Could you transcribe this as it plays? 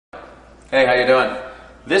Hey, how you doing?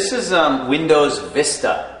 This is Windows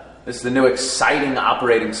Vista. This is the new exciting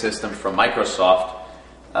operating system from Microsoft.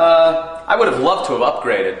 I would have loved to have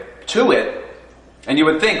upgraded to it, and you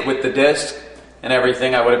would think with the disk and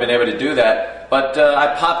everything I would have been able to do that, but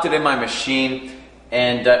I popped it in my machine,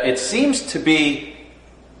 and it seems to be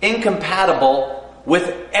incompatible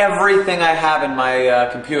with everything I have in my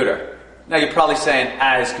computer. Now you're probably saying,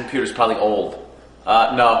 his computer's probably old.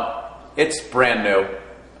 No, it's brand new.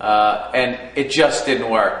 And it just didn't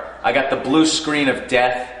work. I got the blue screen of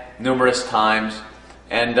death numerous times,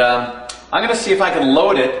 and I'm going to see if I can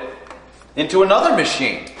load it into another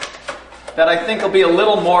machine that I think will be a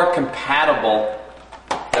little more compatible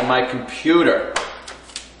than my computer.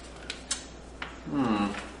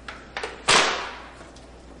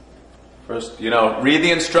 First, read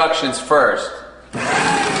the instructions first. There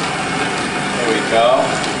we go.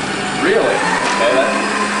 Really? Okay,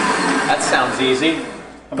 that sounds easy.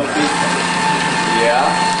 How about these? Yeah.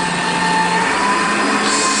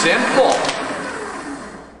 Simple.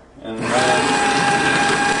 And then...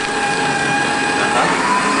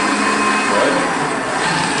 Good.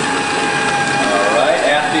 Alright,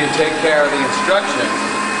 after you take care of the instructions,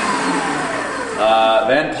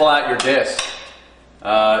 then pull out your disk.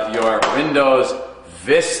 Your Windows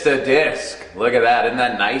Vista disk. Look at that. Isn't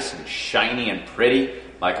that nice and shiny and pretty?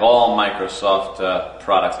 Like all Microsoft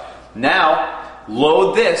products. Now,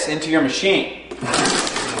 load this into your machine.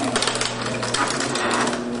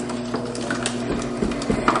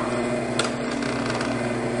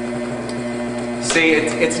 See,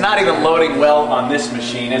 it's not even loading well on this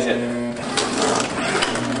machine, is it?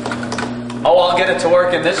 Oh, I'll get it to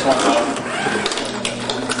work in this one, though.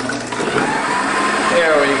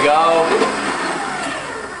 There we go.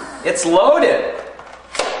 It's loaded.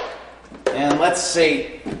 And let's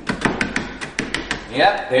see.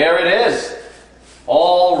 Yep, there it is.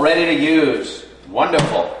 All ready to use.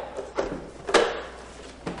 Wonderful.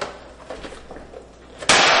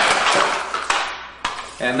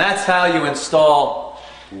 And that's how you install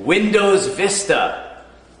Windows Vista.